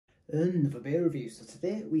Another beer review. So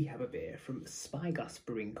today we have a beer from Spyglass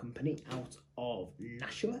Brewing Company out of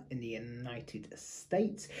Nashua in the United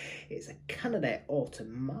States. It's a Canada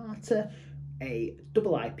Automata, a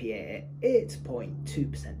double IPA,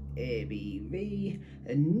 8.2% ABV,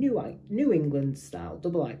 a New England style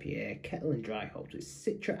double IPA, kettle and dry hopped with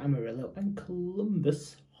Citra, Amarillo and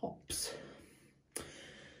Columbus hops. So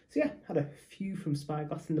yeah, had a few from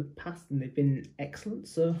Spyglass in the past and they've been excellent,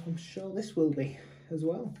 so I'm sure this will be as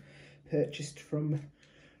well. Purchased from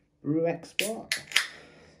Brew Export,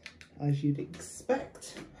 as you'd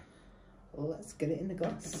expect. Well, let's get it in the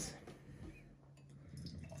glass.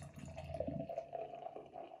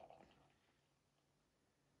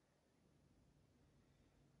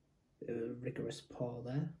 Bit of a rigorous pour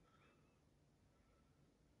there.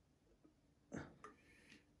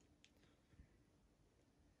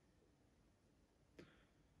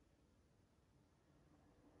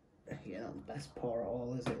 Yeah, not the best pour at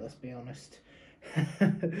all, is it? Let's be honest.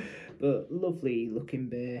 But lovely looking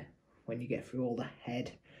beer when you get through all the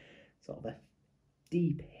head. Sort of a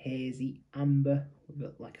deep, hazy amber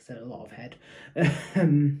with, like I said, a lot of head.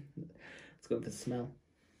 Let's go for the smell.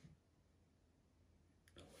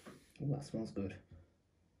 Oh, that smells good.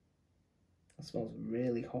 That smells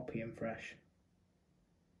really hoppy and fresh.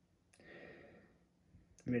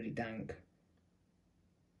 Really dank.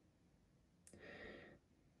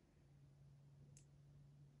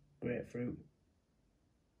 Grapefruit.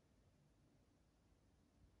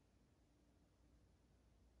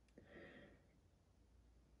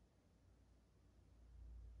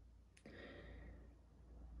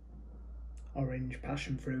 Orange,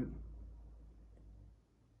 passion fruit.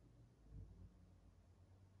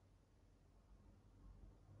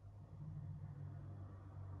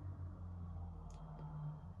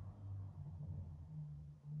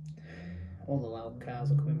 All the loud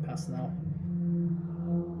cars are coming past now.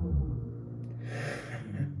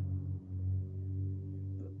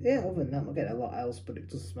 Yeah, other than that, I'm not getting a lot else, but it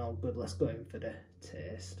does smell good. Let's go in for the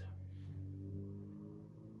taste.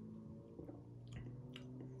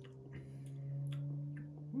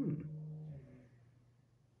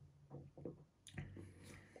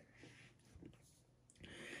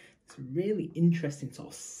 It's a really interesting sort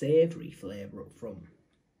of savoury flavour up front.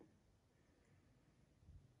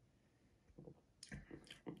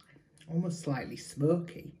 Almost slightly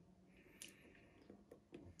smoky.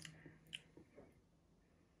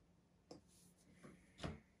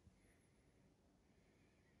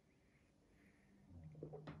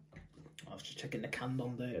 I was just checking the can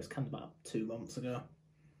on there. It was canned about 2 months ago.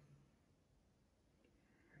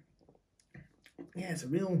 Yeah, it's a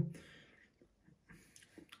real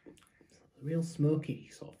smoky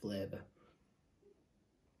sort of flavour.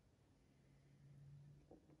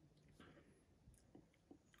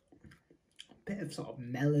 A bit of sort of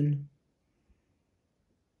melon.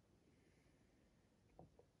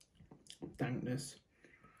 Dankness.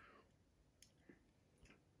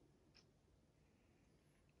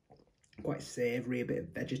 Quite savoury, a bit of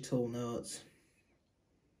vegetal notes.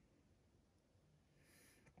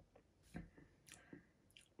 A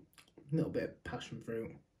little bit of passion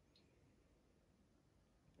fruit.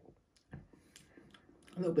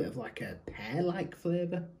 A little bit of like a pear-like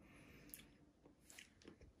flavour.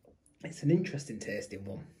 It's an interesting tasting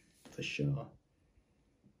one, for sure.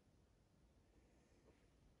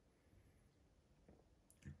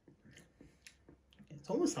 It's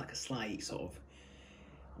almost like a slight sort of,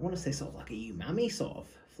 I want to say sort of like a umami sort of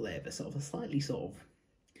flavour, sort of a slightly sort of,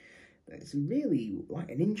 but it's really like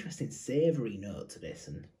an interesting savoury note to this,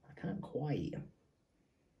 and I can't quite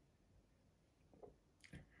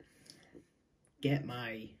get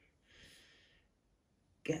my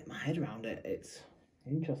head around it. It's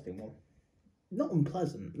an interesting one. Not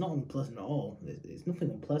unpleasant at all. There's nothing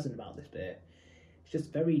unpleasant about this beer. It's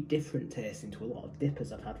just very different tasting to a lot of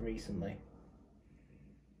DIPAs I've had recently.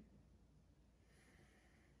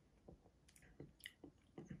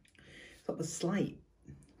 It's got the slight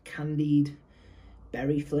candied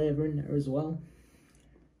berry flavour in there as well.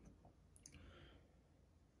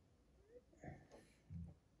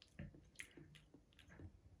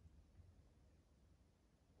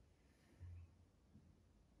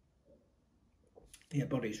 Yeah,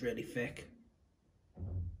 body's really thick.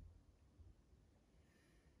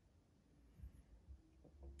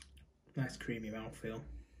 Nice creamy mouthfeel.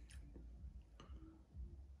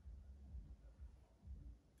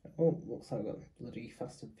 Oh, looks like I've got bloody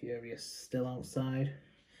Fast and Furious still outside.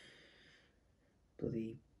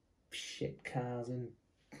 Bloody shit cars and...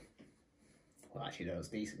 Well, actually, no, it's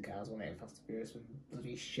decent cars, wasn't it? Fast and Furious with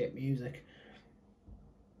bloody shit music.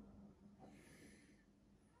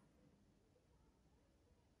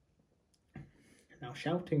 now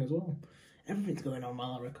shouting as well. Everything's going on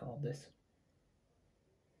while I record this.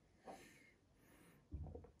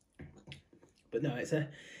 But no, it's a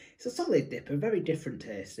solid dipper, very different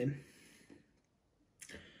tasting.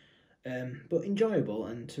 But enjoyable,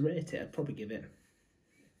 and to rate it, I'd probably give it.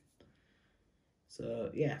 So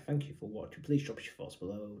yeah, thank you for watching. Please drop us your thoughts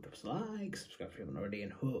below, drop us a like, subscribe if you haven't already,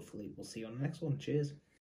 and hopefully we'll see you on the next one. Cheers.